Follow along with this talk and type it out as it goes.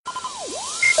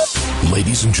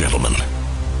Ladies and gentlemen,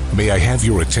 may I have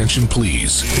your attention,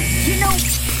 please?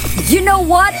 You know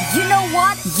what?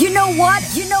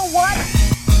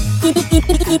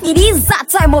 It is that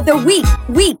time of the week.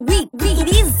 It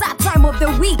is that time of the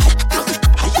week.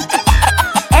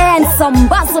 And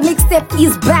Sambazo mixtape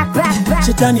is back.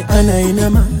 Shetani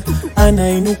anainama,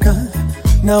 anainuka,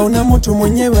 naona moto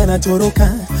mwenyewe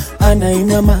anatoroka.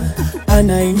 Anainama,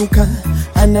 anainuka,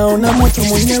 anaona moto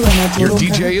mwenyewe anatoroka.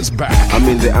 Your DJ is back. I'm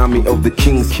in the army of the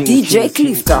kings. DJ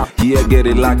Clifton. Yeah, get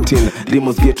it locked in.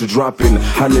 Demons get to dropping.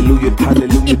 Hallelujah.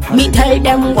 Me tell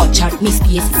them watch out, Miss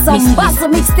Space. Sambazo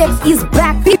mixtape is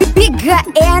back, bigger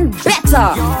and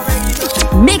better.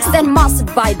 Mixed and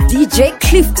mastered by DJ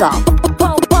Clifton.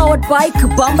 Powered by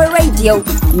Kabamba Radio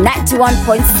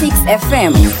 91.6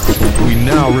 FM. We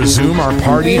now resume our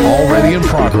party already in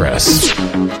progress.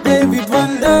 David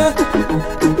Wonder.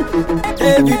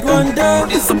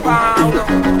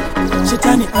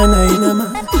 Shetani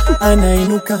anainama,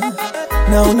 anainuka,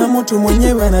 naona moto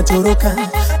mwenyewe anatoroka.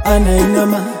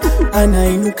 Anainama,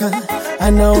 anainuka,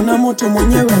 anaona moto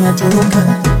mwenyewe anatoroka.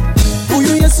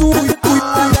 Huyu Yesu,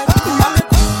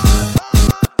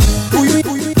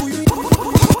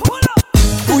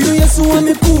 huyu Yesu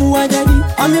amekuwa jadi,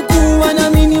 amekuwa na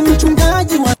mimi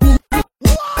mchungaji wa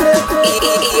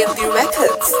EMP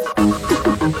Records.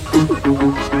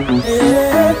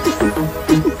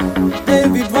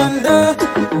 David Wonder.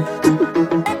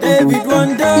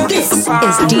 This is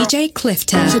DJ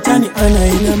Clifton. Shetani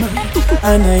anainama,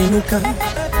 anainuka,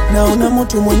 naona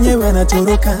moto mwenyewe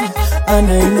anatoroka.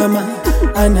 Anainama,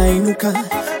 anainuka,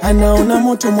 anaona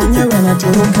moto mwenyewe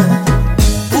anatoroka.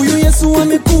 Huyu Yesu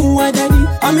amekuwa jadi,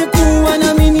 amekuwa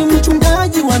na mimi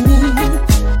mchungaji wa mimi.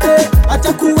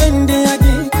 Hata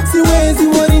kuendeaje, siwezi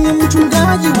wori ni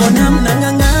mchungaji wa namna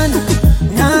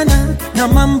ng'ang'ana na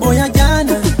mambo ya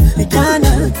jana,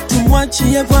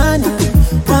 tumwachie Bwana.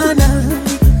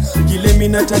 Kile mimi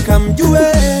nataka mjue,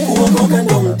 kuokoka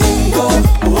ndo mtindo,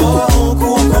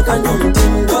 kuokoka ndo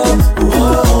mtindo,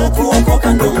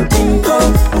 kuokoka ndo mtindo,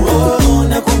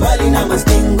 nakubali na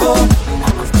mastingo,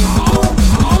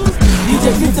 DJ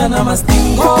Clifton na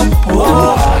mastingo,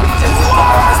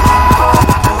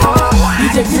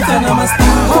 DJ Clifton na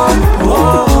mastingo,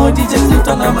 DJ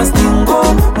Clifton na mastingo,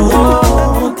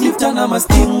 Clifton na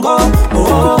mastingo,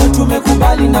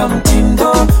 tumekubali na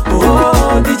mtindo,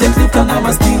 DJ Clifton na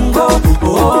mastingo,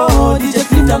 DJ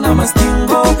Clifton na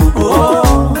mastingo,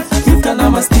 Clifton na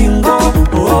mastingo,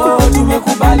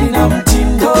 tumekubali na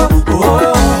mtindo.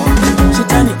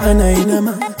 Shetani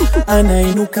anainama,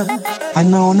 anainuka,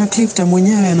 anaona Clifton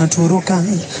mwenyewe anatoroka.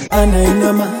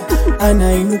 Anainama,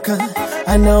 anainuka,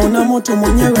 anaona moto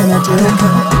mwenyewe anatoroka.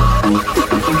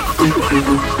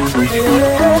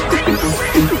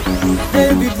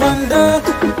 David Wonder.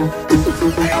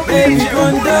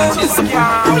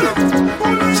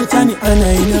 Shetani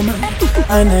anainama,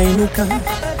 anainuka,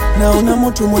 naona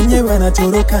moto mwenyewe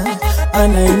anatoroka.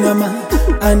 Anainama,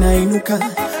 anainuka,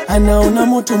 anaona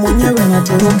moto mwenyewe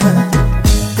anatoroka.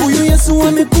 Huyu Yesu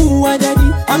amekuwa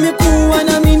jadi, amekuwa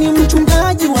na mimi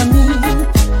mchungaji wa mimi.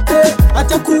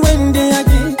 Hata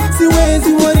kuendeaje,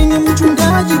 siwezi wori ni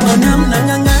mchungaji wa namna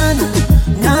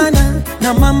ng'ang'ana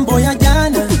na mambo ya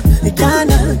jana,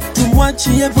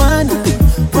 tumwachie Bwana.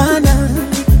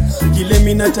 Kile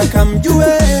mimi nataka mjue,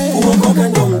 kuokoka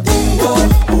ndo mtindo,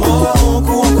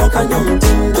 kuokoka ndo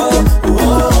mtindo,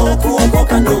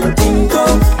 kuokoka ndo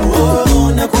mtindo,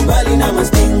 nakubali na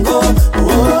mastingo,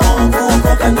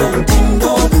 kuokoka ndo mtindo,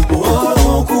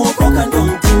 kuokoka ndo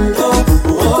mtindo,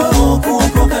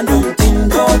 kuokoka ndo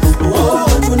mtindo,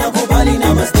 tunakubali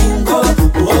na mastingo.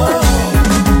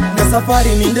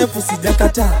 Safari ni ndefu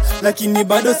sijakata, lakini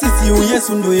bado sisi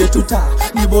Yesu ndo yetu taa.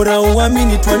 Ni bora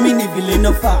uamini, tuamini vile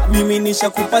inafaa. Mimi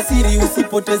nishakupa siri,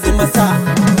 usipoteze masaa.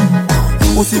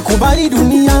 Usikubali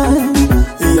dunia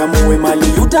iamue mali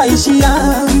utaishia.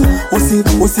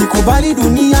 Usikubali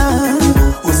dunia,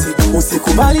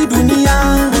 usikubali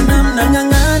dunia. Namna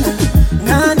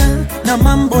ng'ang'ana na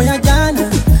mambo ya jana,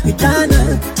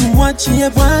 tumwachie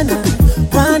Bwana.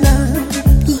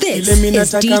 This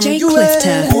is DJ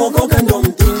Clifton. Kuokoka ndo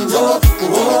mtindo,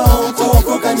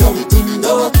 kuokoka ndo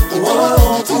mtindo,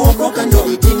 kuokoka ndo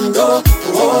mtindo,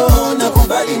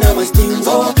 nakubali na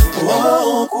mastingo,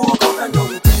 kuokoka ndo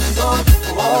mtindo,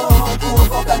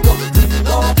 kuokoka ndo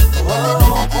mtindo,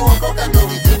 kuokoka ndo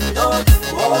mtindo,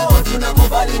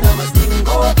 tunakubali na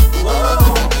mastingo.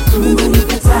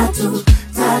 Tumemulika tatu,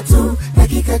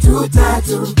 dakika tu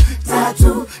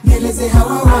tatu, nieleze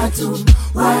hawa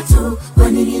watu, kwa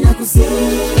nini na kusifu.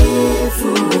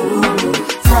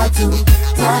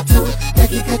 Tatu,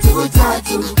 dakika tu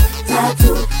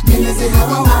tatu, nieleze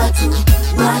hawa watu,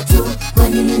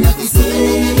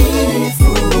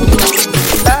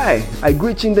 Hi, I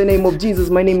greet you in the name of Jesus.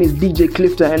 My name is DJ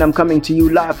Clifter and I'm coming to you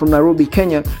live from Nairobi,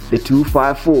 Kenya, the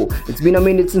 254. It's been a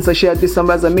minute since I shared this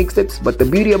Sambaza mixtapes, but the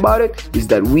beauty about it is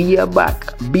that we are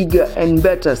back, bigger and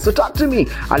better. So talk to me.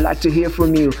 I'd like to hear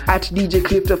from you at DJ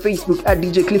Clifter Facebook, at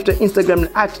DJ Clifter Instagram,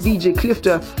 at DJ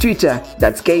Clifter Twitter.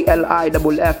 That's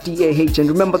KLIFFTAH. And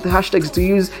remember the hashtags to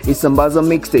use is Sambaza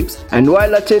mixtapes. And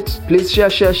while at it, please share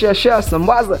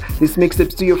Sambaza these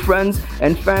mixtapes to your friends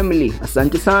and family.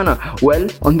 Asante sana. Well,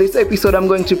 on this episode, I'm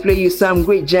going to play you some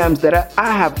great jams that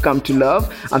I have come to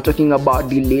love. I'm talking about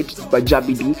Delete by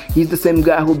Jabi D. He's the same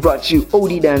guy who brought you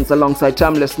OD Dance alongside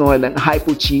Timeless Noel and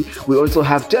Hypo Chi. We also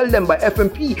have Tell Them by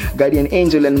FMP, Guardian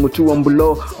Angel and Mutu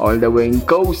Wambulo all the way in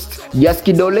Coast.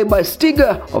 Yaski Dole by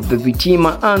Stiga of the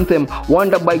Vitima Anthem.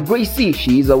 Wonder by Gracie,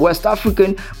 she is a West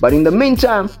African. But in the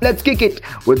meantime, let's kick it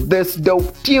with this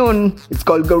dope tune. It's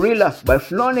called Gorilla by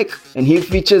Flonic and he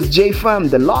features J-Fam,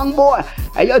 the long boy.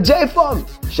 Hey yo J-Fam,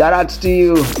 shout outs to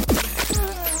you.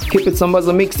 Keep it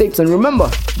Sambaza mixtapes and remember,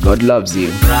 God loves you.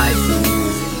 Right.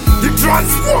 The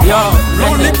transport. Yo,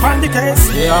 rolling on the case.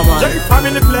 Yeah, man. J-Fam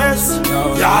in the place.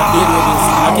 Yo, yeah.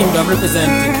 I think I'm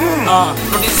representing.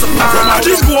 From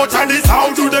this boat and this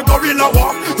out to the gorilla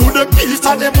walk. To the east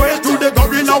and them way to the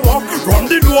gorilla walk. From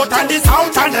the north and the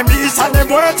south and them east and them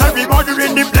west. Everybody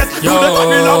in the place to the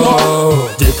gorilla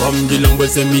walk. They come the long way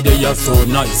say me they are so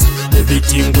nice.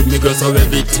 Everything good me girl so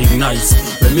everything nice.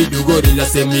 When me do gorilla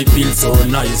say me feel so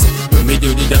nice. When me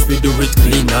do the dance me do it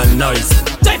clean and nice.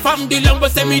 They from the long way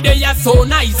say me they are so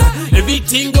nice.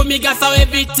 Everything good me girl so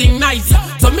everything nice.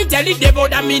 So me tell the devil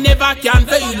that me never can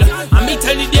fail. And me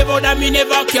tell the devil that me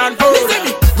never can fail.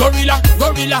 Gorilla,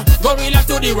 gorilla, gorilla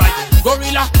to the right.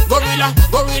 Gorilla, gorilla,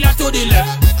 gorilla to the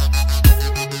left.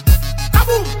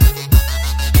 Kaboom!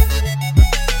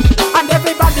 And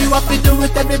everybody what we do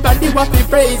it, everybody what we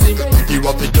praise him. Everybody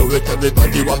what we do it,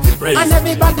 everybody what we praise him. And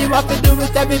everybody what we do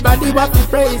it, everybody what we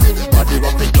praise him. Everybody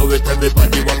what we do it,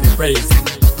 everybody what we praise him.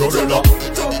 Gorilla,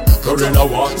 gorilla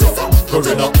walk,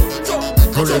 gorilla,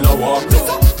 gorilla walk,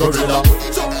 gorilla,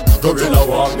 gorilla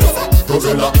walk,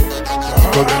 gorilla,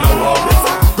 gorilla walk,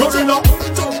 gorilla,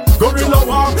 gorilla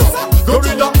walk,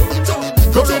 gorilla,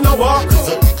 gorilla walk,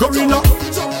 gorilla,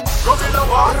 gorilla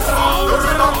walk,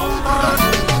 gorilla.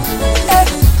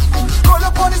 Call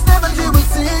upon his name and he will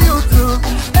see you through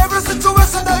every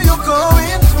situation that you're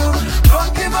going through.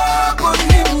 Don't give up on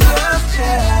him just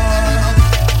yet.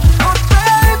 Don't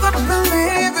faith and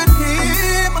believe in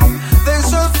him. They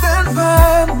shall stand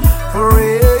firm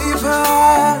forever,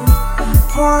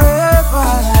 forever.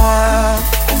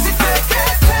 See, take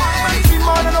it, mighty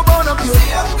man and a bone of you.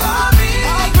 See, I'm coming.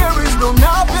 There is no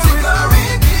now, there is no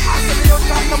repeat. I said, you're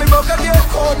coming, but I can't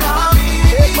call now.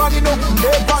 Everybody know,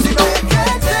 everybody know.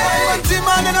 Mighty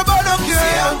man and a bone of you.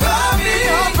 See, I'm coming.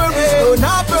 There is no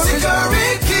now, there is no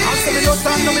repeat. I said, you're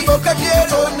coming, but I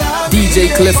can't call now. DJ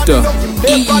Clifter,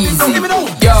 easy,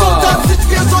 yo. Sometimes it's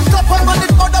feels on top of man,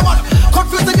 it's other man.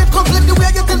 Confusing it, conflict the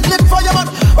way you can flip fireman.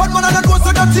 One man and a door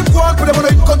so that him walk, but I'm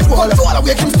in control. So I'll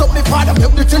wake him, stop me, father,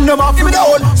 help the thing them off, give me the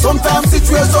whole. Sometimes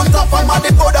situations on top of man,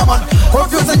 it's other man.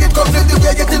 Confusing it, conflict the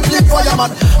way you can flip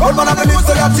fireman. One man and a door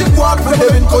so that him walk, but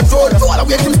I'm in control. So I'll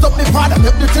wake him, stop me, father,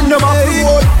 help the thing them off, give me the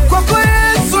whole. Kwa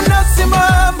Yesu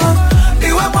nasimama,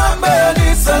 niwe mwamba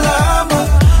ni salama,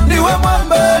 niwe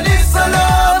mwamba ni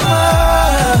salama.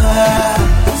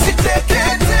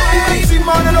 Sitekete, mighty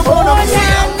man and a bone of you.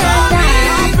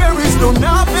 There is no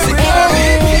now, there is no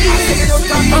repeat.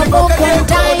 I'm open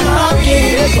time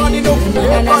again.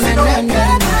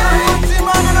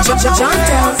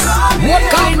 What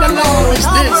kind of law is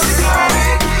this?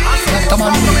 Let a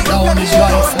man lay down his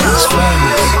life for his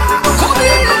friends.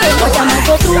 What am I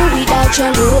gonna do without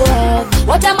your love?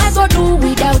 What am I gonna do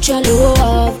without your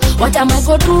love? What am I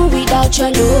gonna do without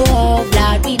your love?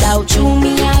 Lord, without you,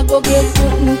 me I go get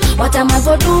food. What am I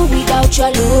gonna do without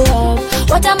your love?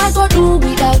 What am I gonna do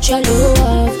without your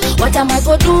love? What am I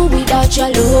gonna do without your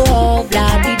love?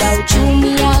 Lord, without you,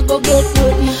 me I go get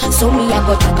food. So me I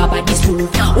go talk about this truth.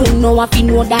 Oh no, I feel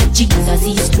know that Jesus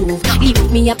is true.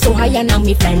 Lift me up so high and now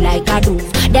me fly like a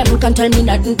dove. Them can tell me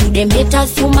nothing to them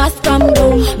haters, you must come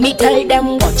down. Me tell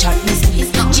them watch out this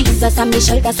place. Jesus and me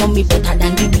shelter, so me better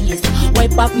than the beast.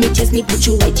 Wipe up me chest, me put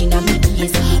you right in a me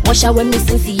face. Wash away me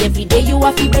sins, see every day you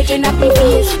have to breaking up me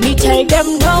face. Me tell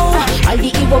them no, all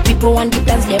the evil people and the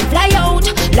plans them fly out.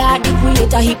 Lord the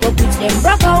creator, hypocrites them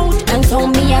broke out. And so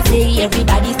me I say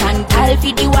everybody stand tall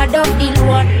for the word of the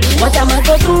Lord. What am I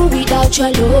gonna do without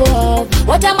your love?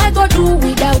 What am I gonna do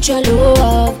without your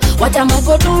love? What am I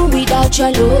gonna do without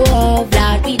your love?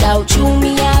 Lord, without you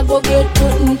me I go get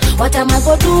putting. What am I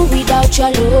gonna do without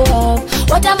your love?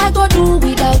 What am I gonna do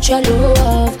without your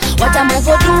love? What am I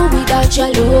gonna do without your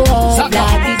love? Lord,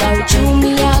 without you,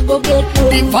 me I go get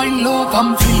broke. Divine love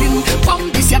I'm feeling.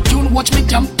 From this your tune, watch me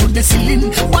jump to the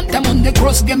ceiling. One time on the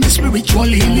cross, give me spiritual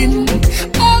healing.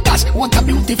 Oh gosh, what a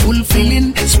beautiful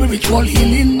feeling. Spiritual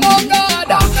healing. Oh God,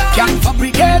 can't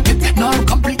fabricate it, nor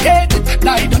complicate it.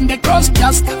 Died on the cross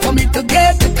just for me to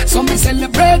get it. So me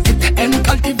celebrate it and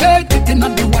cultivate it. In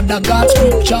the word of God,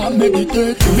 scripture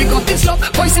meditate. We got this love,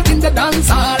 voice it in the dance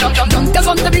hall. Don't test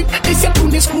on the beat, this your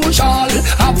tune is crucial.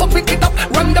 Have a pick it up,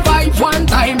 run the vibe one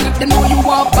time. Let them know you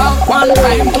are back one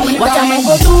time. What am I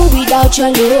gonna do without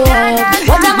your love?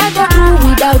 What am I gonna do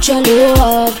without your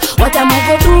love? What am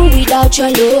I gonna do without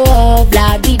your love?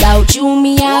 Lord, without you,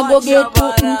 me I go get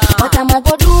broke. What am I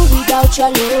gonna do without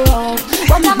your love?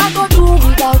 What am I gonna do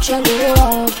without your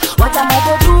love? What am I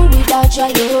gonna do without your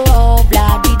love?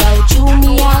 Lord, without you,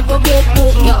 me I go get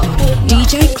broke.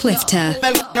 DJ Clifter.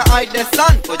 Now I the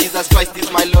Son, for Jesus Christ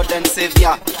is my Lord and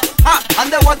Savior.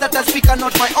 And the words that I speak are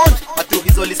not my own, but through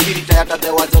His Holy Spirit I utter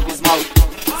the words of His mouth.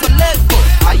 So let's go.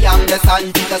 I am the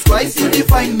Son, Jesus Christ, you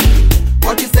define me.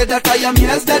 What you say that I am,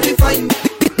 yes, that define me.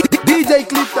 DJ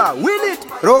Clifter, win it.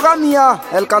 Rogamia,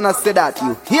 Elkanah said that.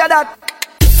 You hear that?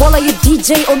 Follow your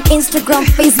DJ on Instagram,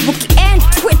 Facebook, and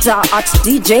Twitter at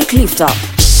DJ Clifter.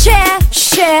 Share,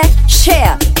 share,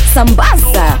 share.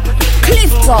 Sambaza.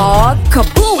 Clifter,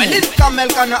 kaboom. When it come,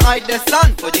 Elkanah, I the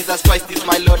Son, for Jesus Christ is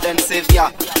my Lord and Savior.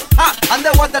 And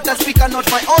the words that I speak are not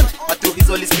my own, but through His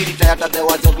Holy Spirit I utter the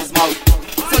words of His mouth.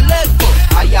 So let's go.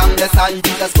 I am the Son,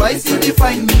 Jesus Christ, you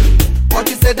define me. What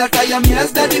you say that I am,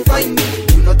 yes, that define me.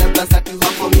 You know the plans that you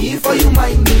have for me, for you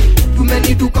mind me. Too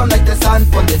many to come like the sun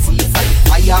from the seaside.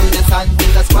 I am the Son,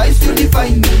 Jesus Christ, you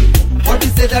define me. What you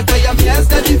say that I am,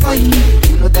 yes, that define me.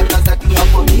 You know the plans that you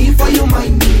have for me, for you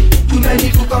mind me. Too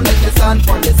many to come like the sun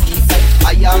from the seaside.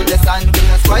 I am the Son,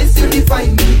 Jesus Christ, you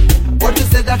define me. What you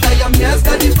say that I am, yes,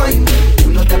 that define me.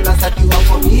 You know the plans that you have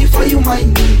for me, for you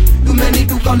mind me. Too many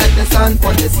to come like the sun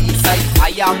from the seaside.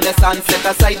 I am the Son, set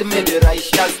aside, made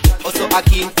righteous. Also a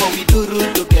king, for we do rule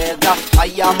together.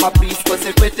 I am a priest,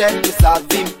 consecrated to serve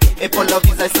Him. Apple of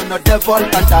His eyes, so no devil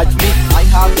can touch me. I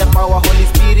have the power, Holy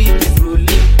Spirit is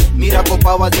ruling. Miracle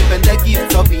powers, even the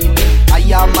gifts of healing. I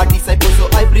am a disciple, so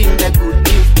I bring the good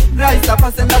news. Christ the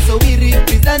person, so we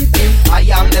represent Him. I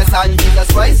am the Son, Jesus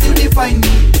Christ, you define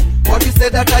me. What you say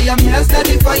that I am, yes, that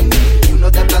define me. You know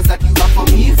the plans that you have for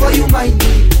me, for you mind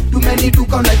me. Too many to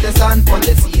come like the sun from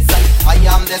the seaside. I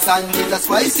am the Son, Jesus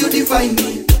Christ, you define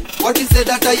me. What you say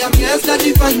that I am, yes, that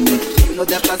define me. You know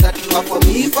the plans that you have for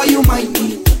me, for you mind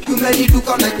me. Too many to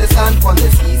come like the sun from the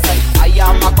seaside. I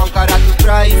am a conqueror to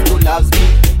Christ who loves me.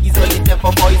 His only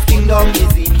temple for His kingdom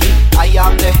is in me. I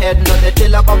am the head, not the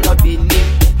tail, above, not beneath.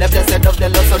 The blessed of the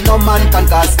Lord, so no man can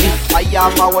cast me. I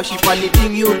am a worshipper,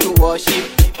 leading you to worship.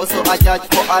 Also a judge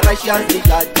for a righteous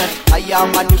judgment. I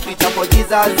am a new creature, for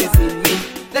Jesus is in me.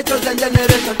 The chosen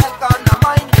generation that can't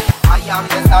mind me. I am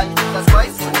the Son, Jesus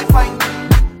Christ, you define me.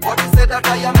 What you say that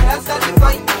I am, yes, I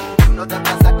define me. You know the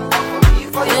plans that you have for me,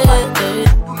 for you mind me.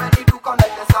 Too many to come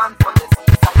like the sun from the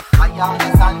seaside. I am the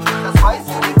Son, Jesus Christ,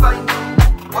 you define me.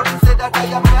 What you say that I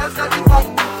am, yes, I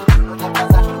define me. You know the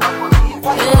plans that you have for me,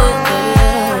 for you mind me.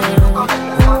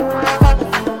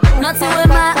 Nothing with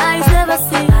my eyes never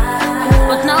see,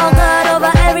 but now God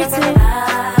over everything.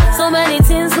 So many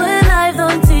things when life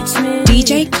don't teach me.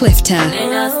 DJ Clifter.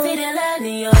 And I still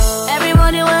learning, yo. Every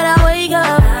morning when I wake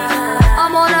up,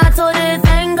 I'm on a total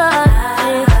thank God.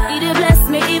 He did bless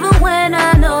me even when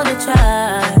I know the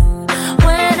try.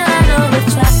 When I know the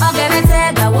try. I'm gonna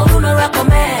take that one who no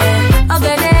recommend. I'm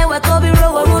gonna wake up in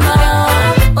row who no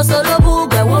know. Also the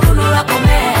book that one who no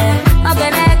recommend. I'm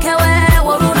gonna care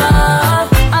what who know.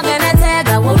 I'm gonna take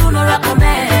that one who no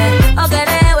recommend. I'm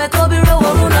gonna wake up in row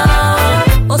who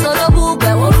know. Also the book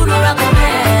that one who no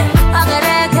recommend. I'm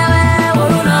gonna care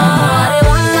what who know.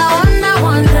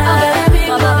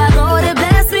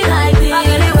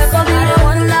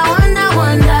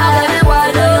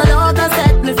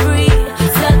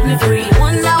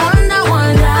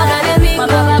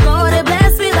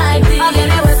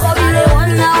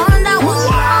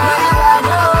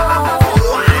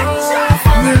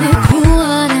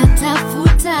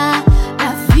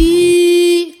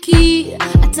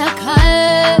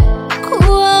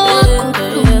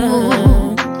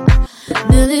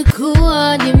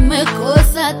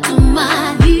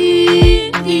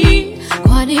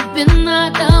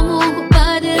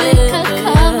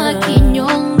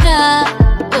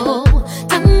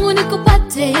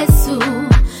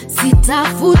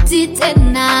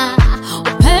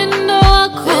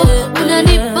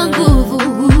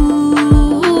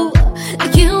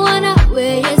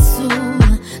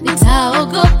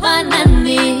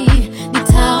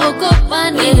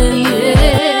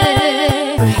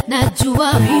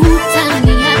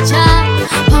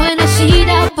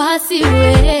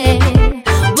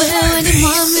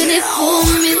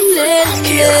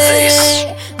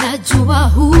 milele. Najua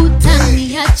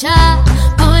hutaniacha,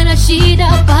 pawe na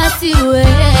shida basi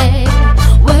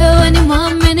wewe ni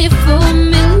mwaminifu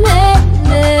milele.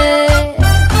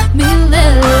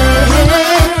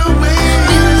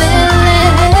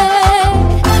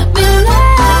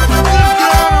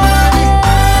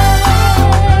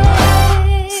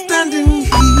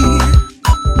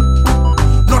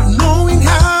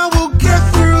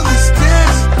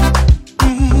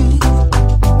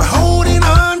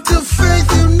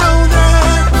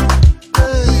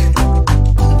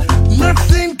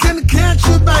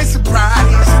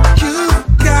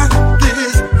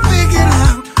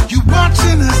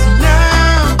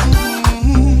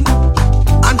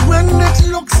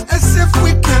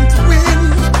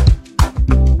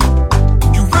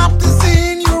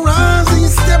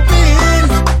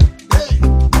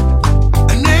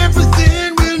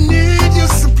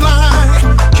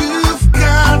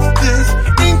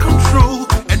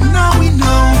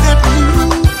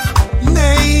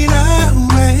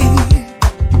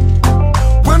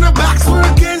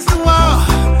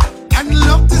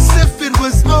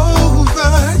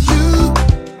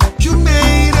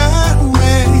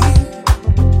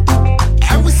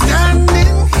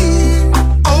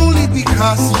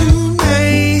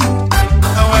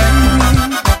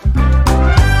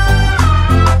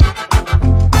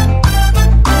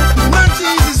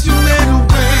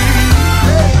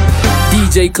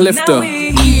 DJ Clifter,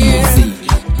 easy,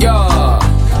 yeah.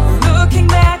 Looking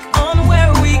back on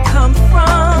where we come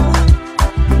from,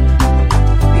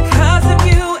 because of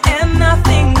you and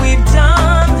nothing we've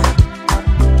done,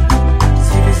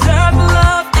 to deserve the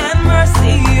love and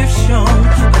mercy you've shown,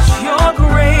 but your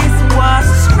grace was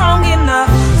strong enough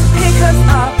to pick us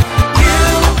up. You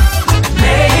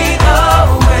made a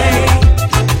way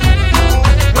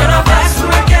when our backs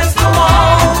were against the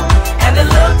wall, and it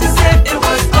looked as if it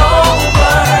was over.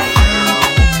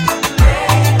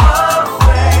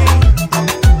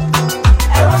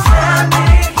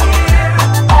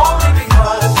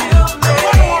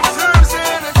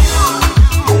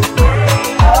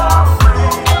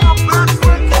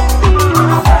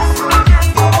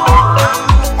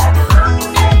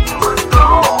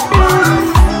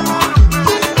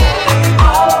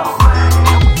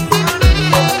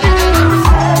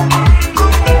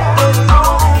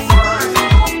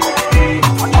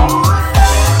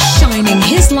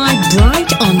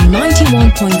 Bright on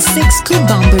 91.6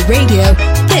 Kubamba Radio.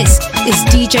 This is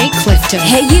DJ Clifter.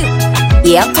 Hey you,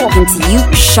 yeah, I'm talking to you.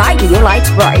 Shine your light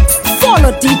bright.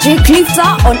 Follow DJ Clifter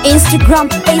on Instagram,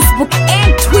 Facebook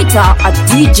and Twitter at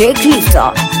DJ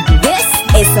Clifter. This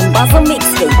is Sambaza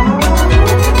Mixtape.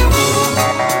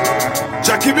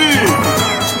 Jackie B,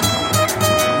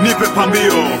 Nipe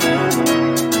Pambio,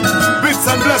 Bits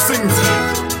and Blessings,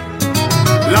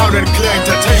 Loud and Clear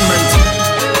Entertainment.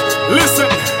 Listen,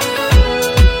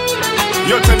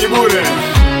 yote ni bure,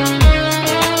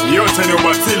 yote ni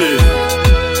ubatili,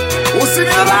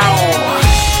 usinirao.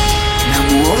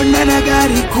 Namuona na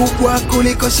gari kubwa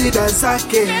kuliko shida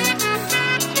zake,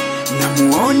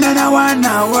 namuona na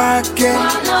wanawake.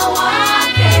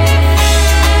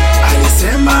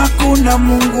 Alisema kuna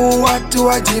Mungu, watu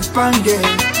wajipange,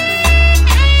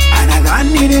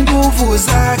 anadhani ni nguvu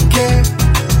zake.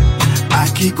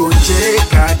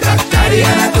 Akigonjeka daktari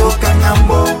anatoka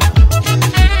ng'ambo,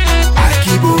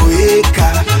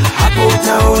 akiboeka hapo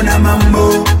utaona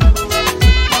mambo.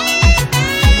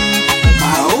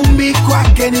 Maombi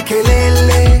kwake ni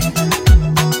kelele,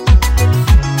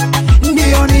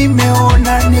 ndio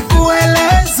nimeona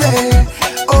nikueleze.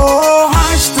 Oh,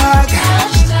 hashtag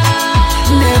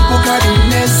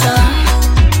Nebukadneza,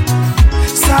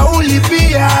 Sauli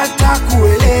pia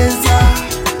atakueleza.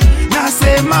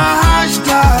 Nasema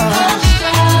hashtag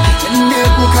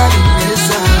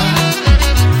Nebukadneza,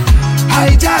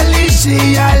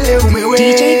 haijalishi yale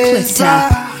umeweza,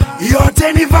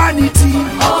 yote ni vanity,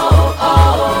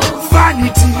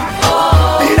 vanity,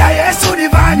 bila Yesu ni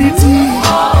vanity,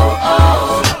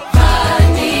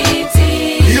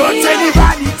 yote ni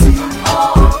vanity,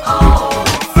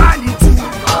 vanity,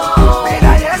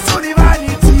 bila Yesu ni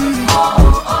vanity.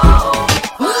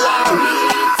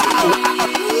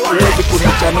 Uwezi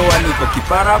kunichanua niko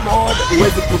kiparamod,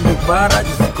 uwezi kunibara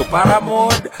jisiko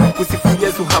paramod. Kusifu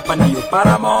Yesu hapa ndiyo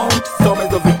paramount, soma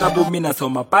hizo vitabu mina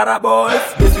soma parables.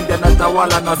 Yesu ndiye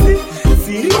anatawala na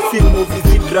siri, si movie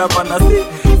si drama na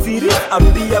siri.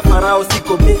 Ambia Farao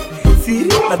siko mi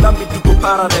siri, na dhambi tuko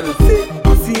parallel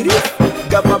siri.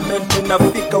 Government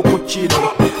inafika huko chini,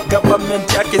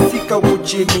 government yake sika huko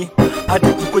chini. Hadi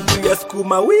tuko juu ya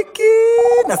skuma wiki,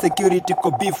 na security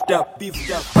ko beefed up.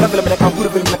 Kabla mnaka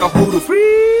huru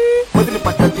free, Mwezi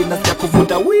nipata tina siya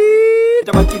kuvuta weed,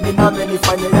 tabatini name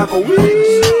nifanye yako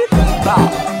weed. Ba,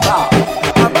 ba.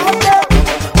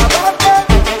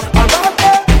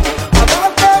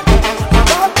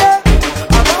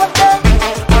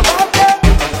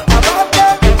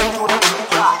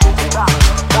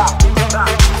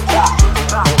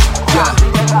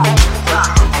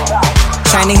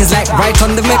 Shining his light right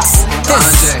on the mix.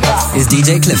 This is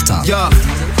DJ Clifton. Yeah.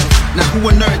 Now who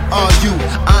on earth are you?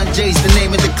 Anjay's the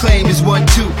name of the claim is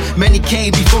 1-2. Many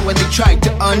came before when they tried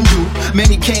to undo.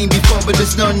 Many came before but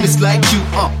there's none that's like you.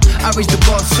 I raise the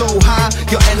bar so high,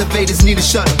 your elevators need a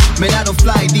shuttle. Man, I don't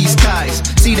fly these skies.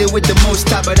 See they with the most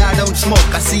top, but I don't smoke.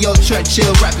 I see all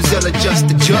Churchill rappers, y'all are just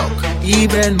a joke.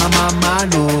 Even my mama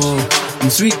know I'm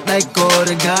sweet like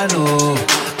oregano.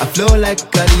 I flow like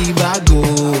Caribago.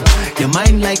 Your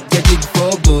mind like you dig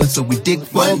for gold, so we dig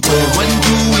for gold. 1,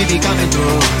 2, we be coming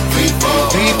through. 3,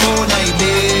 4, 9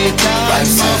 later. 5,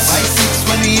 6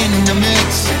 when we in the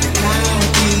mix.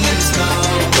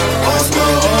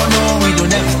 Oh no, we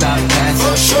don't ever stop that.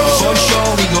 For sure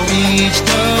we gon' reach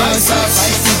the 5,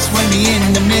 6 when we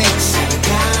in the mix.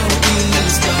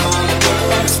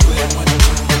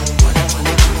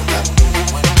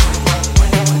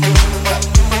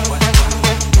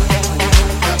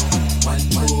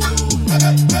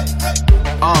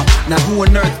 Now who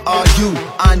on earth are you?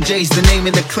 Anjay's the name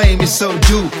and the claim is so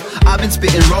due. I've been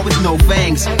spitting raw with no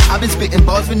fangs. I've been spitting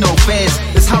bars with no fans.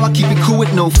 That's how I keep it cool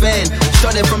with no fan.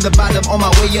 Started from the bottom on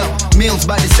my way up. Meals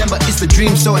by December, it's the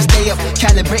dream, so I stay up.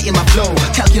 Calibrating my flow,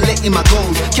 calculating my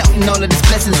goals, counting all of these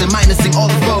blessings and minusing all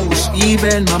the foes.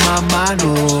 Even my mama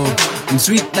know I'm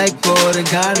sweet like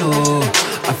oregano.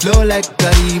 I flow like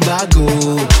Caribago.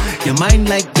 Your mind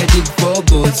like you dig for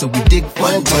gold, so we dig for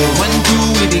gold. 1,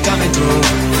 2, we be coming through.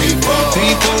 3,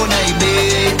 4, 9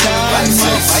 later. 5,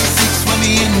 6 when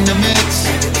we in the mix.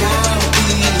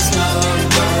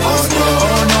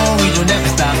 Oh no, we don't ever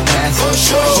stop that. For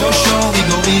sure we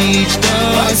gon' reach the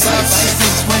 5,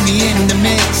 6 when we in the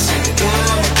mix.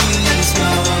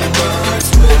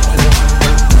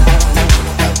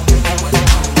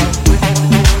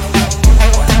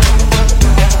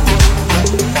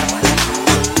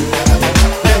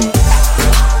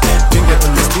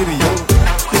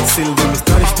 Silva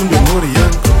mistari shtunde mori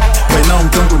yangu Kainao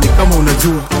mtongo ni kama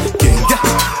unajua Genge,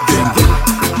 genge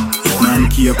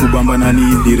Naamkia kubamba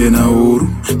nani dire na uru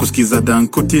Kusikiza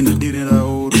dankotina dire na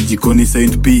uru Jikoni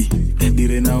Saint P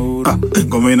dire na uru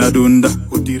Ngome na dunda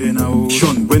dire na uru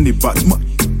Sean Wendy Batman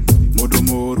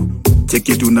Modomoro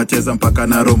Cheki tunacheza mpaka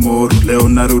na romoro Leo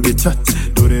narudi church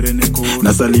Dorere neko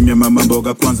Nasalimia mama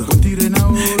mboga kwanza dire na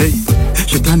uru Hey,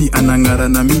 shetani anangara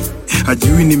na mi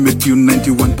Hajui nimetune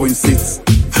 91.6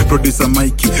 Producer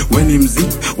Mikey, weni mzi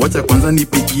wacha kwanza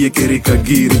nipigie Kerika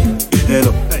Giri.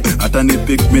 Hello, hata ni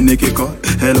pick me neke call.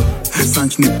 Hello,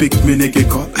 Sanch ni pick me neke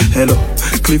call. Hello,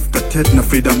 Cliff Katet na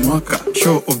Frida Mwaka.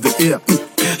 Show of the year,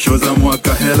 show za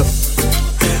mwaka. Hello,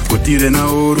 kutire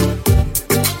na uru,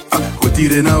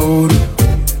 kutire na uru,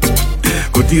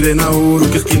 kutire na uru.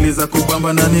 Kisikiliza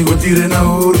kubamba nani kutire na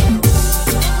uru,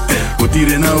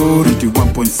 kutire na uru.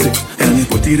 91.6, yani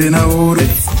kutire na uru.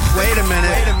 Wait a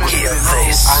minute. Hear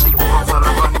this.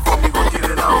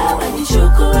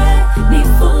 Nichukue,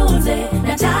 nifunze,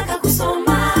 nataka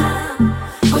kusoma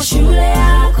kwa shule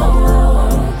yako,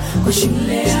 kwa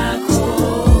shule yako.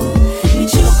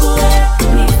 Nichukue,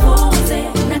 nifunze,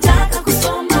 nataka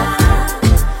kusoma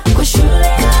kwa shule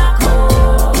yako,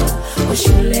 kwa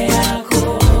shule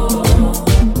yako.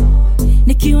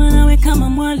 Nikiwa nawe kama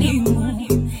mwalimu,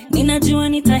 ninajua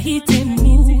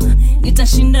nitahitimu,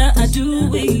 nitashinda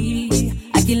adui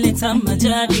akileta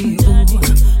majaribu.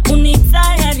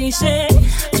 Unitayarishe,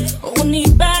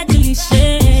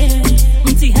 unibadilishe,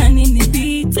 mtihani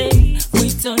nipite,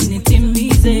 wito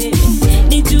nitimize.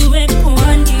 Nijue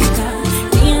kuandika,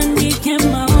 niandike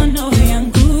maono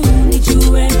yangu.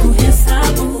 Nijue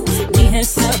kuhesabu,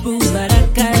 nihesabu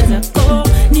baraka zako.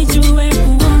 Nijue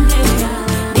kuongea,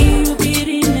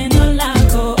 nihubiri neno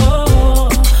lako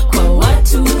kwa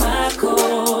watu wako.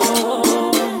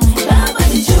 Baba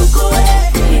nichukue,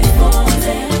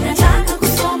 nifunze, nataka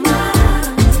kusoma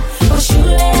kwa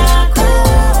shule yako,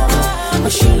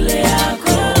 kwa shule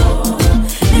yako.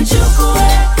 Nichukue,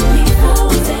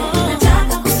 nifunze,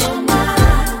 nataka kusoma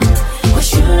kwa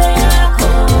shule yako,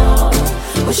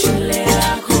 kwa shule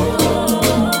yako.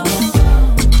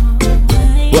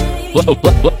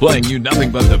 Playing you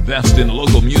nothing but the best in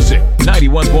local music.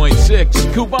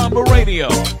 91.6 Kubamba Radio.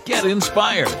 Get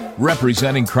inspired.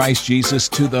 Representing Christ Jesus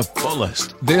to the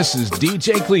fullest. This is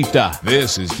DJ Clifta.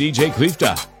 This is DJ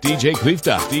Clifta. DJ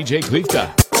Clifta. DJ Clifta.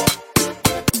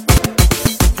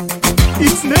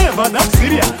 It's never that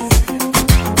serious.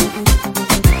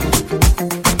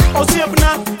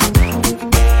 Osiepna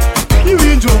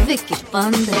Iwinjo Vicky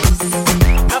Bandes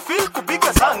Na feel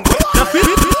kupiga sangwe Na feel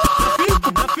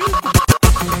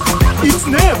It's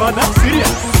never that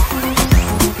serious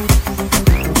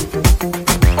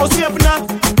Osiepna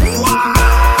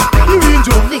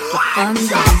Iwinjo Vicky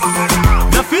Bandes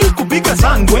Na feel kupiga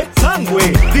sangwe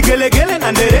Vigelegele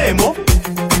na nderemo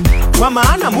kwa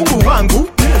maana Mungu wangu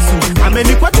Yesu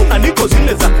amenipa tu na niko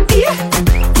zile za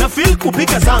na feel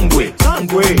kupiga sangwe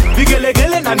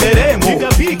vigelegele na nderemo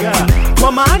piga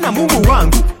kwa maana Mungu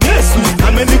wangu Yesu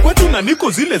amenipa tu na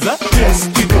niko zile za yes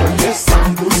kidole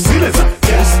sangu zile za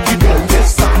yes kidole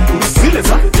sangu zile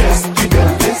za yes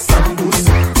kidole sangu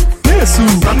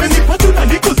Yesu amenipa tu na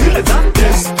niko zile za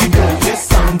yes kidole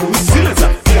sangu zile za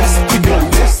yes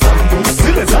kidole sangu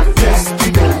zile za yes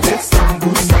kidole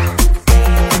sangu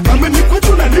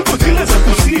amenikwetu na niko zile za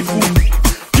kusifu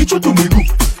kichwa tu miguu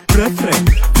refren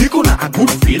niko na a good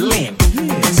feeling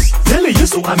yes yale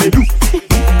Yesu amedu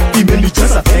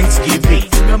imenijaza thanksgiving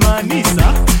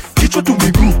namaanisha kichwa tu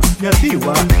miguu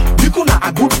nyathiwa niko na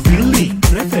a good feeling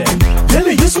refren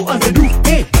yale Yesu amedu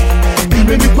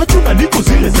imenikwetu na niko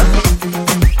zile za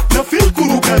na feel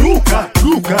kuruka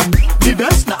ni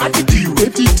dance na attitude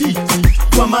ATT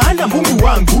kwa maana Mungu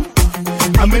wangu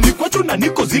amenikwacho na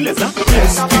niko zile za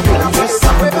yes kidole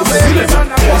sangu zile za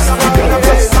yes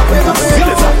kidole sangu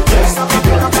zile za yes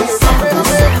kidole sangu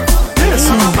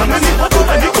Yesu amenikwacho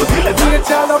na niko zile za We a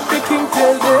child of the King,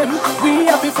 tell them we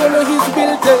have to follow his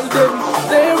will, tell them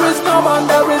there is no man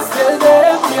that will tell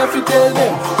them. We have to tell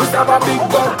them we serve a big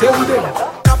God, tell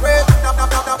them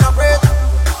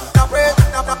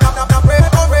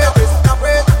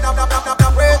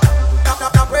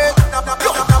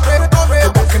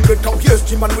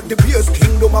Man with the beers,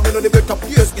 kingdom, I'm in the better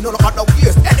place, in all other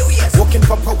ways. Anyways, walking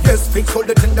for progress, fix all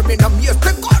the tender men and years.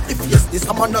 Take God the face, this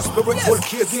a man a spiritual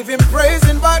case. Give him praise,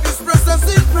 invite his presence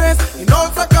in praise. In all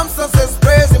circumstances,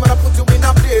 praise him and I put you in a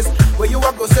place where you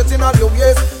are go set in all your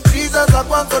ways. Jesus, I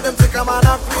want to them take a man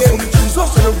and pray. Jesus,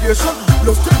 celebration,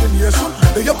 love to the nation.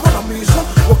 They are on a mission,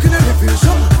 walking in the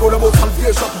vision. Lord about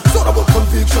salvation, Lord about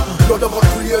conviction, Lord about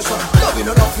creation, loving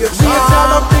and affection. We a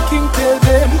child of the King, tell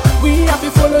them we have to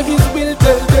follow his will,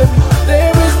 tell them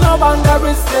there is no man that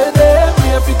will say them. We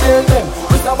have to tell them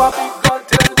we serve a big God,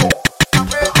 tell them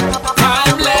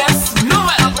God bless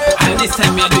Noel. And this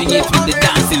time we are doing it with the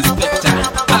dance inspector.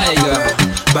 I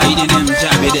by the name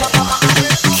Jabede.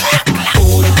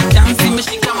 Dancing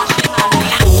mashika mashinani.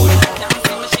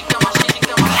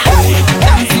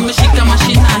 Dancing mashika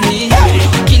mashinani.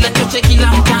 Kila choche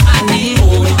kila mtaani.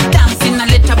 Dancing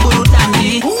naleta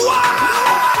burudani.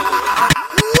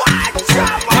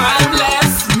 God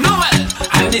bless Noel.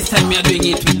 And this time we are doing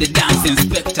it with the dance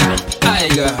inspector. I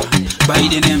by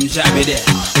the name Jabede.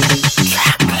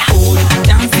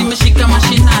 Dancing mashika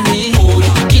mashinani.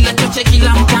 Kila choche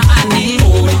kila mtaani.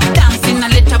 Dancing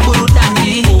naleta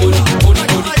burudani.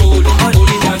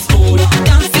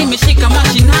 Dancing mashika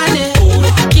mashinani.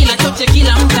 Kila choche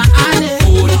kila mtaani.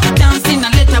 Dancing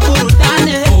naleta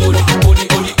burudani.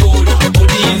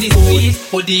 Odi in the street,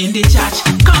 odi in the church.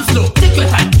 Come slow, take your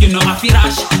time, you know if you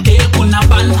rush. Hell kuna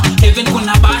ban, heaven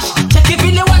kuna bash. Check if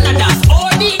you wanna dance,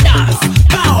 odi dance.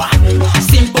 Power,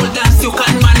 simple dance you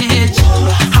can manage.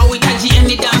 How we catch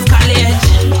any dance college.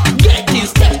 Get in,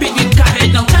 step in with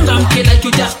courage. Now tangam like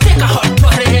you just take a hot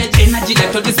porridge. Energy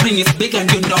that all this bring is big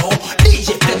and you know.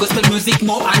 DJ play gospel music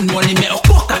more and money me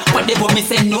opoka. Whatever me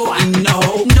say no and no.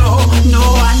 No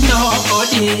and no.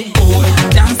 Odi,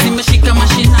 dancing mashika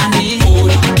mashinani.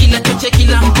 Kila choche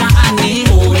kila mtaani.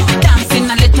 Dancing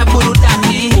naleta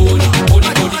burudani.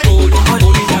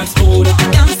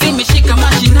 Dancing mashika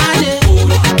mashinani.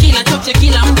 Kila choche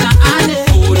kila mtaani.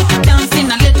 Dancing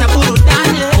naleta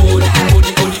burudani.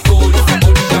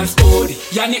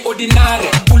 Yani ordinary,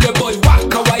 ule boy wa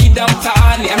kawaida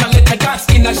mtaani. Analeta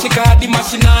dance inashika hadi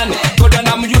mashinani. Goda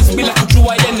na muse bila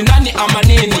kujua yeni nani ama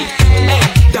nini.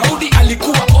 Daudi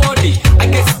alikuwa odi, I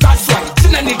guess that's why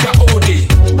jina ni Daudi.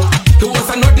 He was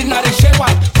an ordinary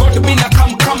shepherd, God mina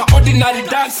kama ordinary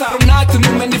dancer. Ronaldo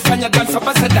numenifanya dance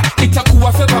ambassador,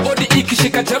 itakuwa favor odi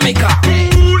ikishika Jamaica.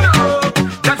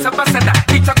 Dance ambassador,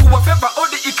 itakuwa favor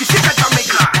odi ikishika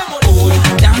Jamaica.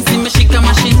 Dancing mashika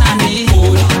mashinani.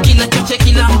 Kila choche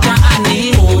kila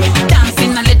mtaani. Dancing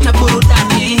naleta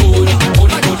burudani.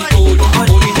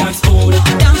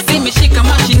 Dancing mashika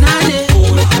mashinani.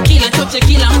 Kila choche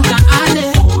kila mtaani.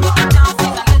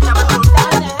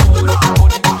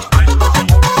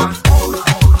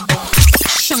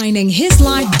 Shining his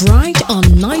light bright on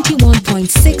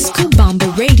 91.6 Kubamba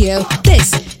Radio.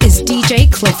 This is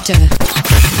DJ Clifton.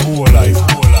 More life.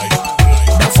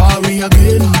 That's how we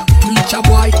again. Preach a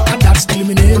boy, and that's still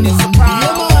me name.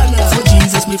 For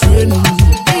Jesus me friend.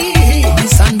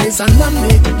 This and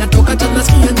Monday, natoka chat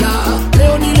nasikia njaa.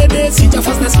 Leo ni ile day sija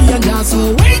fast nasikia njaa. So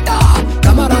wait up,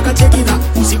 kamera ka check it out.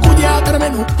 Usikuje hata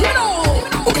menu, you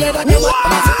know. Ukileta nyama,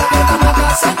 mafuta kwa kama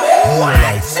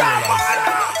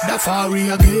Dafari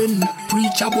again,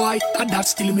 preacher boy, and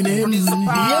that's still me name.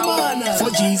 Yeah man, for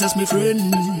Jesus me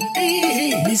friend.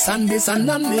 This and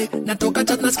Monday, natoka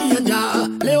chat nasikia njaa.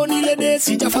 Leo ni ile day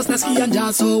sija fast nasikia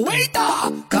njaa. So wait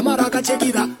up, kamera ka check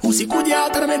it out. Usikuje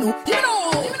hata menu, you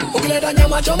know. Ukileta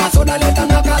nyama choma soda leta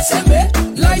na kasembe.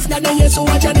 Life na de Yesu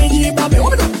wacha nijibambe.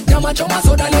 Nyama choma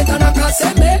soda leta na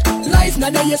kasembe. Life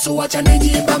na de Yesu wacha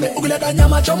nijibambe. Ukileta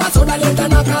nyama choma soda leta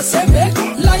na kasembe.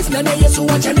 Life na de Yesu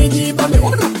wacha nijibambe.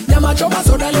 Nyama choma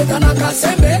soda leta na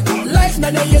kasembe. Life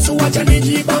na de Yesu wacha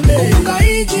nijibambe. Kumbuka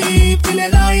Egypt ile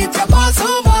night ya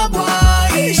Passover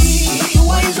boy.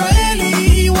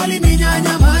 Waisraeli waliminya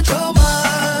nyama choma.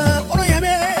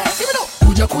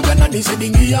 Kuja na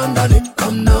nisedingi ya ndani.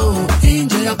 Come down,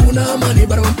 inje ya kuna amani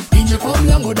baro. Inje kwa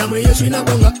mlango damu Yesu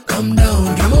inagonga. Come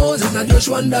down, kama Moses na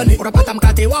Joshua ndani. Unapata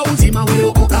mkate wa uzima we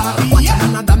okoka. Wachana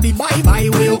na dhambi bye bye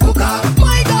we okoka.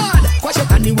 My God, kwa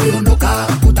shetani we ondoka.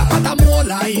 Utapata more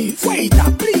life. Wait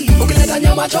up please. Ukileta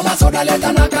nyama choma soda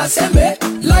leta na kasembe.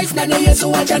 Life na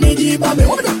Yesu wacha nijibambe.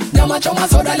 Nyama choma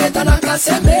soda leta na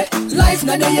kasembe. Life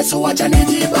na Yesu wacha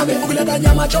nijibambe. Ukileta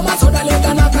nyama choma soda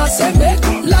leta na kasembe.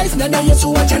 Life na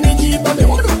Yesu wacha nijibambe.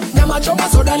 Nyama choma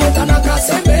soda leta na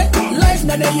kasembe. Life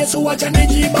na Yesu wacha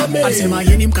nijibambe. Alisema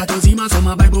yeni mkate uzima,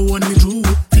 soma Bible one ni true.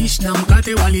 Fish na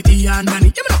mkate walitia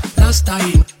ndani. Last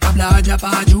time kabla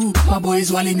hajapaa juu,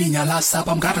 maboys walininya last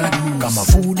hapa mkate na juu. Kama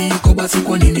food iko basi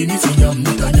kwa nini nisinyam?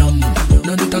 Nitanyam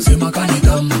na nitasema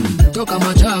kanidam. Toka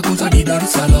Machakos hadi Dar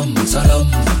es Salaam, salam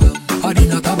hadi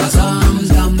na Tabasam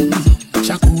dam.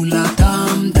 Chakula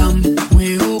tam tam,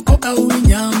 we okoka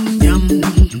unyam nyam.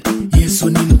 Yesu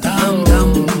ni mtam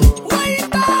tam.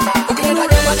 Ukileta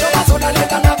nyama choma soda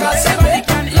leta na kasembe.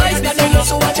 Life na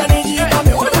Yesu wacha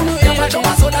nijibambe. Nyama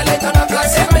choma soda leta na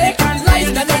kasembe.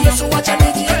 Life na Yesu wacha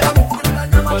nijibambe.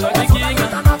 Follow the king,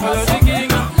 follow the king.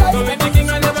 Go with the king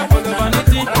and never follow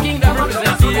vanity. Kingdom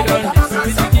represents the gun.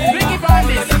 Bring it on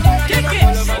this, kick it.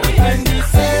 When he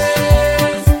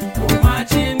says, go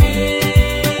marching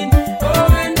in. Oh,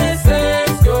 when he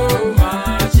says, go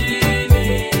marching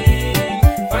in.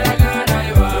 Father God, I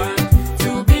want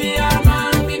to be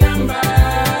among the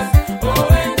numbers. Oh,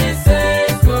 when he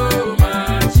says, go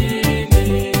marching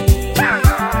in.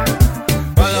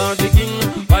 Follow the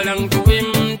king, follow to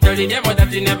him. Tell the devil that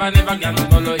he never can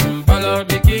follow him. Follow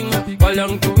the king,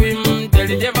 follow to him. Tell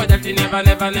the devil that he never.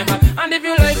 And if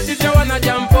you like this, you wanna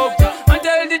jump up and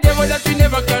tell the devil that you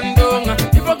never can do.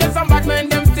 If you get some bad men,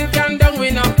 them still can down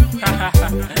win up.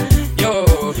 Yo,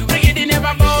 Brigade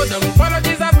never bow down. Follow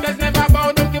Jesus Christ, never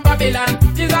bow down to Babylon.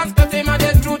 Jesus Christ, him a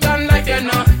the truth and life, you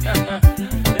know.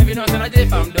 If you know, then I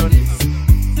did I'm done.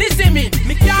 Listen me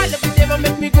can't let the devil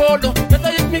make me go down.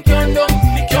 Better if me can't down.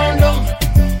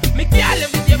 Me can't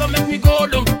let the devil make me go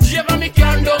down. Shiver me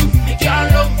can't down.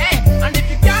 Hey, and if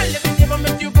you can't let the devil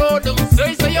make you go down, so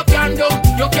you can down.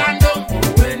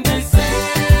 When he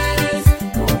says,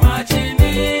 go marching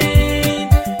in.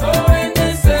 Oh, when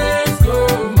he says,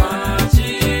 go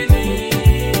marching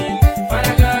in.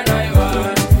 Father God, I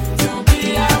want to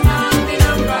be among the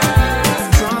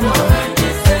numbers. Oh, when he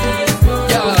says, go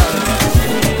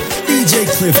DJ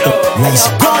Clifton, nice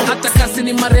go. Hata kasi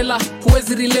ni marela,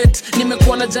 huwezi relate.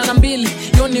 Nimekuwa na jana mbili,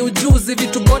 yo ni ujuzi.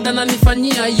 Vitu goda na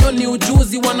nifanyia, yo ni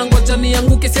ujuzi. Wanangoja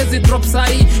nianguke, siezi drop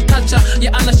sahi. Kacha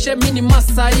ya anashemi ni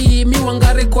masai. Mi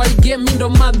wangare kwa game, mi ndo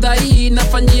madai.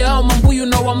 Nafanyia hao mambuyu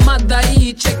na wa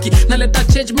madai. Cheki, naleta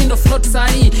change, mi ndo float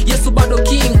sahi. Yesu bado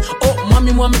king, oh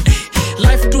mami mwami.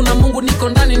 Life tu na Mungu niko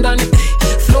ndani.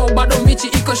 Flow bado michi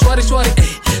iko shwari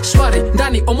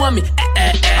ndani o mwami.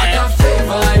 I got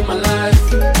favor in my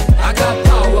life, I got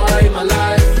power in my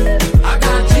life, I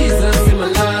got Jesus in my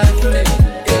life.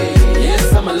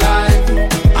 Yes, I'm alive.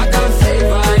 I got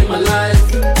favor in my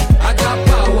life, I got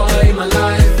power in my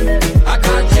life, I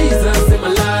got Jesus in my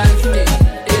life.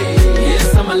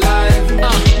 Yes, I'm alive.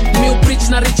 Me preach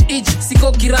na rich age,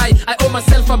 siko kirai. I owe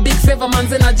myself a big favor,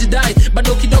 manze najidai.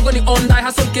 Bado kidogo ni on die,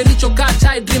 hustle kericho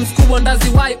kachai. Dreams kubwa ndazi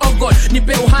why, oh God,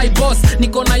 nipe uhai boss.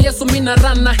 Niko na Yesu mina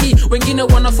run na hii. Wengine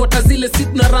wanafuata zile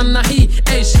sit na run na hii.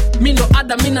 Mi ndo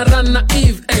Adam mina run na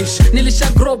Eve. Nilisha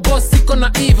grow boss, siko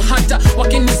na Eve. Hata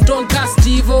wakini stone cast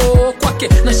hivo kwake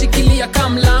nashikilia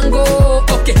kamlango.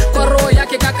 Okay, kwa roho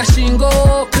yake kaka shingo.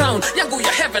 Crown yangu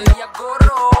ya heaven ya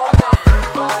goro.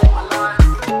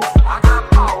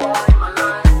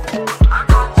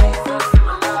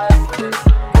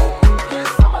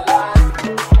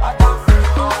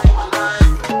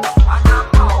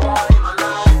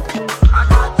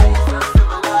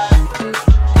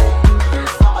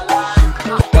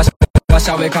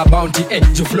 ka bounty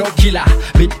ju flow killer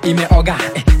beat imeoga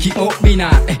kio bina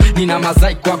nina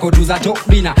mazai kwako tu za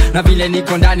tobina na vile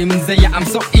niko ndani mzee I'm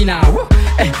so ina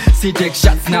si take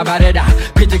shots na bareda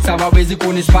critics hawawezi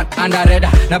kunispot under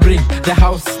radar na bring the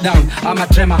house down I'm a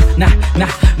tremor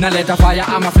na let a fire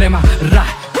I'm a flamer ra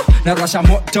na rasha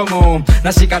motomo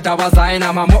na shikata wazae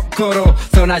na mamokoro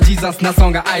so na Jesus na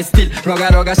songa I still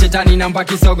roga shetani na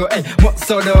mbaki sogo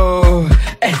mosodo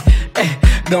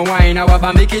don't whine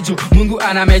wabambiki juu Mungu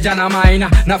anameja na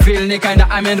maina na feel ni kinda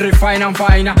I mean refine I'm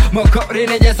fine mokori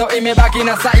neje so imebaki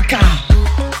na saika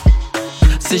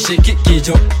sishiki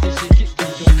kijo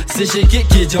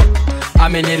I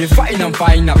mean refine I'm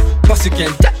fine cause you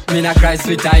can tell me na cry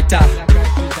sweet tighter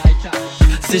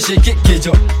sishiki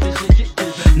kijo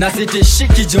na city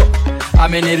shikijo I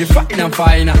mean refine I'm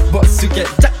fine boss you can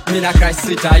tell me na cry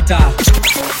sweet tighter.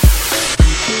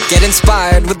 Get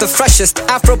inspired with the freshest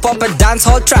Afro-pop and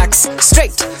dancehall tracks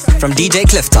straight from DJ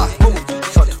Clifta.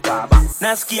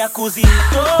 Nasikia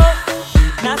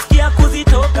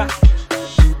kuzitoka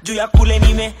juu ya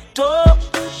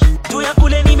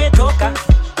kule nimetoka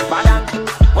badang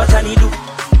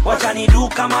wachanidu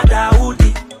kama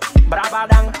Daudi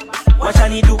brabadang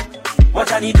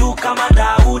wachanidu kama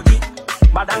Daudi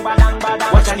badang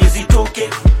wachanizitoke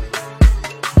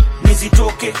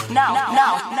now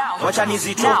wacha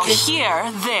nizitoke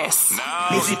hear this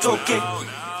nizitoke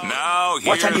now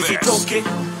wacha nizitoke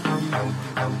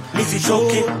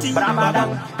brabada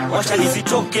wacha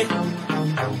nizitoke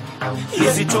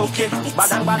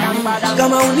badang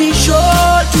kama unisho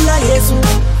tu ya Yesu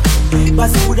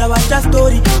basi udawacha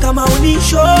story kama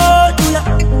unisho tu ya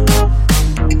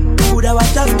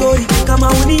udawacha story kama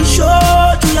unisho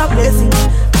tu ya blessing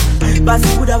basi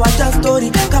udawacha story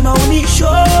kama unisho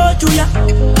tu ya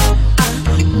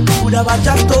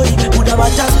udawacha story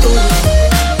udawacha story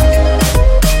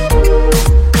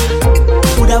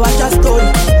udawacha story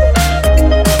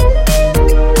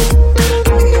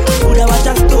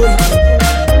udawacha story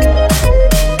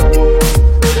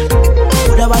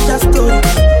udawacha story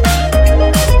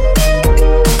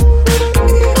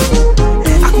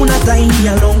hakuna time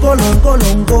ya longo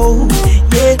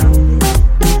yeah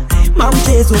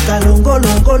mamchezo kalongo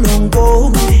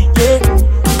yeah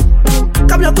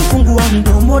kabla kufungua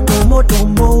mdomo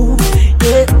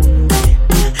yeah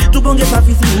tubonge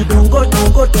mafisi udongo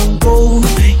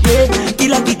yeah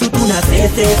kila kitu tuna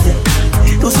sese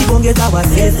tusibonge za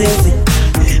wasese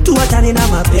tuachane na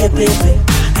mapepepe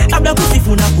kabla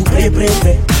kusifu na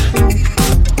kupepepe.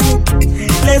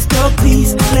 Let's talk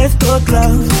peace, let's talk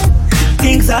love,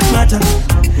 things that matter.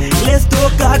 Let's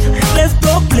talk God, let's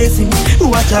talk blessing.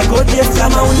 Wacha God bless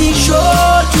kama unisho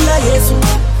tu ya Yesu.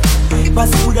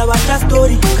 Basi udawacha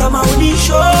story kama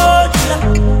unisho tu ya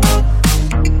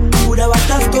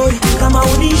udawacha story kama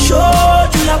unisho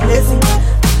tu ya blessing.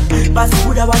 Basi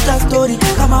udawacha story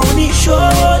kama unisho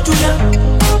tu ya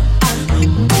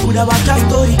udawacha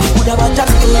story udawacha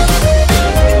story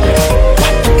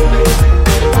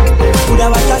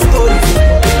udawacha story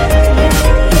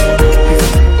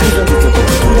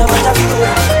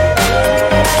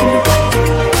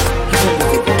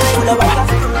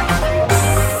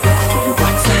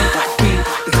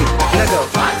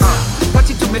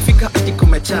Pati tumefika hadi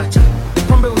kumechacha,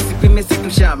 pombe usipime siku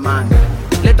shamani,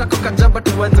 leta kokajaba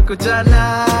tuanze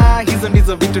kujana, hizo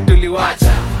ndizo vitu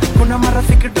tuliwacha. Kuna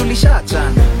marafiki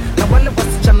tulishachana na wale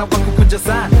wasichana wakukuja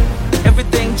sana.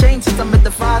 Everything changed since I met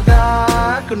the father.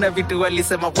 Kuna vitu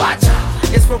walisema wacha.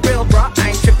 It's for real bro, I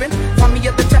ain't tripping. Find me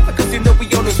at the top cause you know we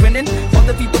always winning. All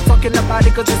the people talking about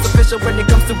it cause it's official. When it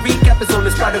comes to recap it's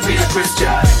always proud to be a Christian.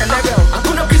 And I go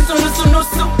hakuna Kristo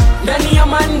nusu ndani ya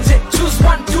manje. Choose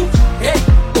one, two, hey.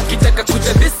 Ukitaka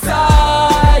kuja this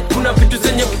side kuna vitu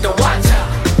zenye utawacha.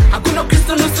 Hakuna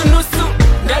Kristo nusu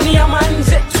ndani ya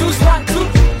manje. Choose one, two,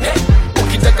 hey.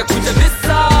 Ukitaka kuja this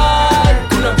side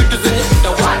kuna vitu zenye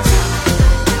utawacha.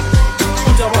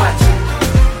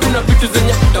 Kuna vitu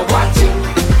zenye utawacha.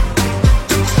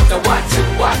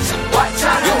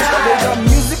 Yo,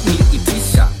 music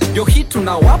niliitisha. Yo hii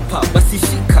tunawapa basi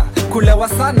shika. Kulewa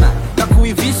sana na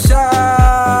kuivisha.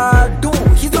 Do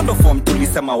hizo ndo form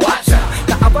tulisema wacha.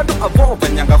 Na abado avo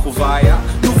vanyanga huvaya.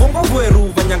 Nuvongo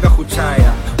vweru vanyanga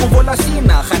huchaya. Uvola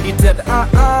shina handited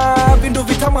vindu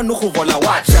vitama nuhu vola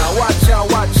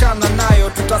wacha na nayo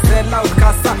tutasell out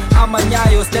kasa ama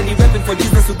nyayo. Steady rapping for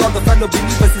Jesus with all the fellow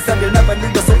believers. He said they'll never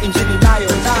leave us so injili nayo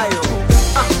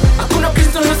hakuna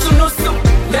Kristo nusu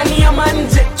ndani ya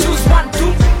manje. Choose one,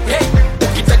 two, hey.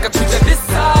 Ukitaka kuja this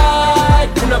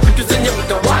side kuna vitu zenye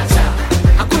utawacha.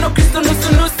 Hakuna Kristo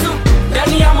nusu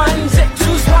ndani ya manje.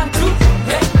 Choose one, two,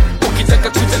 hey. Ukitaka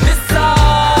kuja this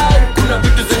side kuna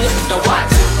vitu zenye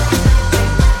utawacha.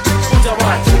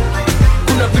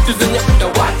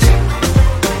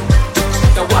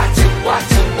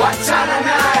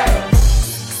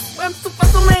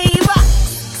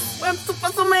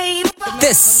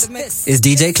 is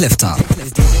DJ Clifton.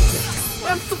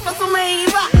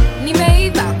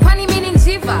 Nimeiva, kwani mimi ni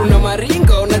njiva? Una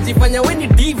maringa, unajifanya we ni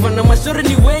diva na mashauri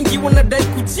ni wengi wanadai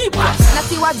kujipa. Na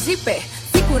siwajipe,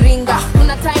 sikuringa.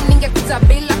 Una time ningekuja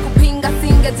bila kupinga,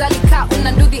 singejalika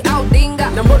una ndudhi au dinga.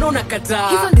 Na mbona unakataa?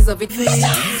 Hizo ndizo vitu.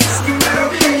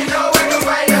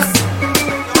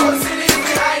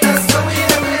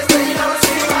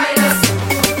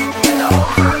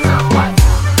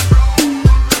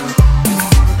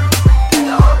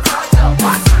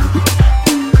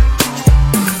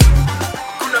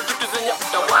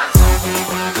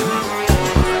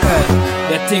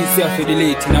 Things you have to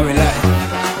delete in our life.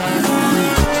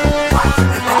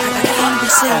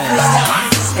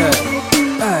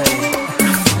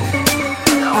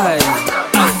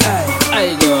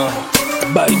 I go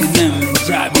by the name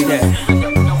Jabi there.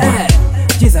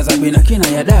 Jesus have been a king of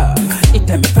your dog. It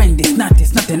time find this not,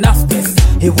 it's not enough space.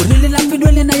 He would really like to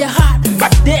dwell in your heart,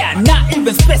 but there not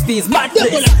even space for his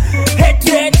madness.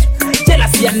 Hatred,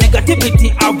 jealousy and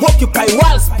negativity are occupy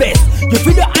wall space. You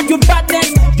feel your heart with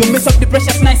badness, you miss up the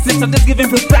precious niceness of this giving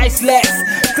for priceless.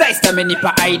 Christ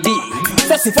amenipa ID,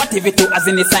 so sifuati vitu as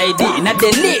in his ID. Na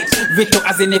delete vitu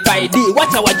as in his ID.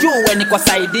 Wacha wajue niko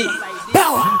side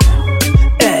power.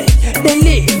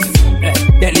 Delete,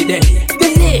 delete,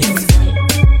 delete.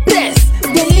 Press,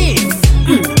 delete,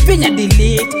 finya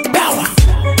delete, power.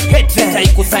 Hatred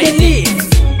haikusaidi, delete.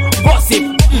 Gossip,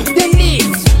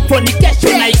 delete.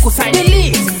 Fornication haikusaidi,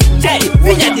 delete.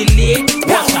 Finya delete,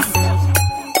 power.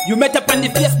 You met up on the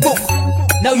Facebook,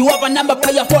 now you have a number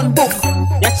for your phone book.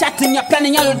 You're chatting, you're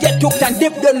planning, you'll get hooked and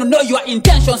deep down you know your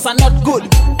intentions are not good.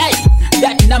 Hey,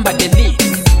 that number delete.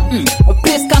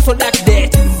 Please cancel that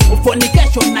date.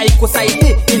 Fornication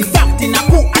haikusaidi. In fact,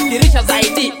 inakuathirisha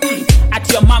zaidi. At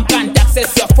your mom can't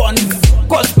access your phone,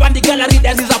 cause on the gallery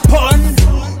there is a porn.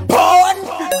 Porn,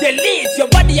 delete. Your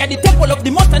body at the temple of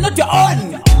the monster, not your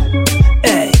own.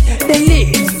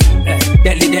 Delete,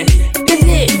 delete,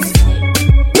 delete.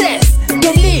 Press,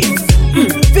 delete,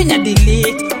 finya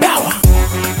delete, power,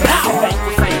 power.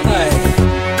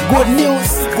 Good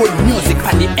news, good music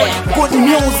on the air. Good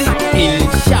music in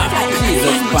sharp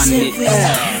Jesus on the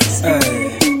air.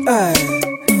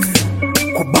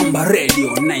 Kubamba Radio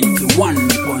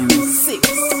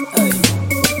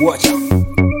 91.6. Watch out.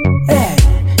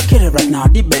 Get it right now,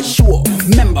 the best show.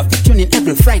 Remember to tune in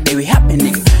every Friday we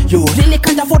happening. You really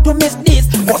can't afford to miss this,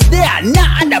 cause they are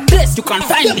not the place you can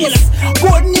find this.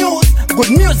 Good news,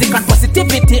 good music and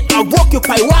positivity are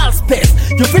occupy wall space.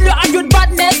 You feel your heart with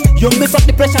badness, you miss up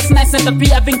the precious niceness that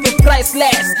we having to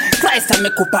priceless. Christ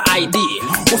amekupa ID,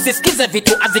 usisikize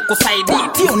vitu azikusaidi.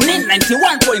 Tune in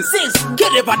 91.6,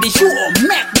 get it by the show,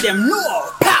 make them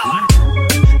know power.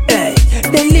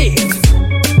 Delete,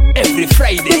 every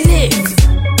Friday, delete.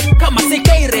 Kama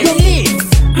sikaire, delete.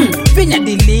 Finya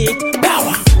delete,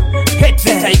 power.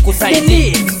 Hatred haikusaidi,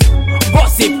 delete.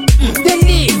 Gossip,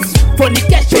 delete.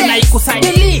 Fornication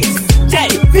haikusaidi,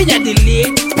 delete. Finya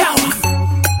delete, power.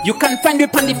 You can find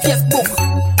it on the Facebook.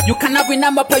 You can have a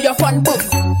number for your phone book.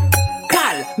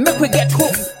 Call, make we get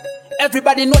hooked.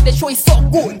 Everybody know the show is so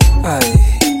good.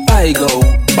 I go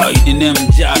by the name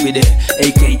Jabi there,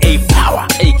 aka Power,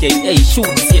 aka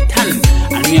Shoot Satan.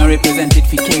 And me I represent it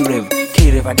for K-Rev.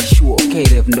 K-Rev at the show,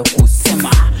 K-Rev ndo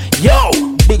kusema. Yo,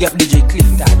 big up DJ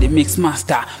Clifton, the mix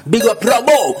master. Big up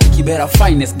Robo, Kibera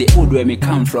Finest, the hood where me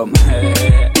come from.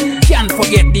 Can't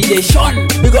forget DJ Sean,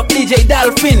 big up DJ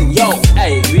Dolphin. Yo,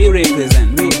 hey, we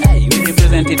represent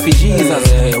it for Jesus.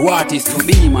 What is to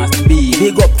be must be.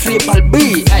 Big up Triple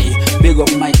B, hey, big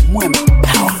up Mike Mwema,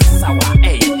 Power, Sawa,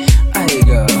 hey. I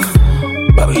go,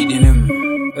 bury him.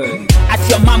 At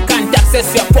your mom can't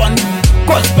access your phone,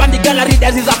 cause on the gallery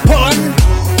there is a porn.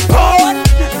 Porn,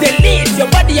 delete. Your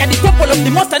body at the temple of the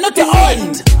monster, not your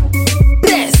own.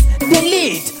 Press,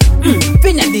 delete.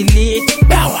 Finya delete,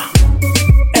 power.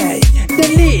 Hey,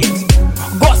 delete.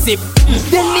 Gossip,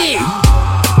 delete.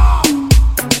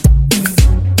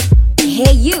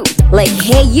 Hey you, like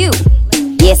hey you.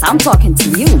 Yes, I'm talking to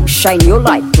you. Shine your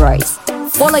light bright.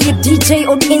 Follow your DJ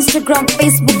on Instagram,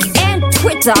 Facebook, and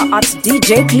Twitter at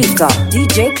DJ Clifton.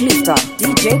 DJ Clifton.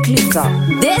 DJ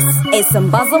Clifton. This is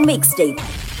Sambazo Mixtape.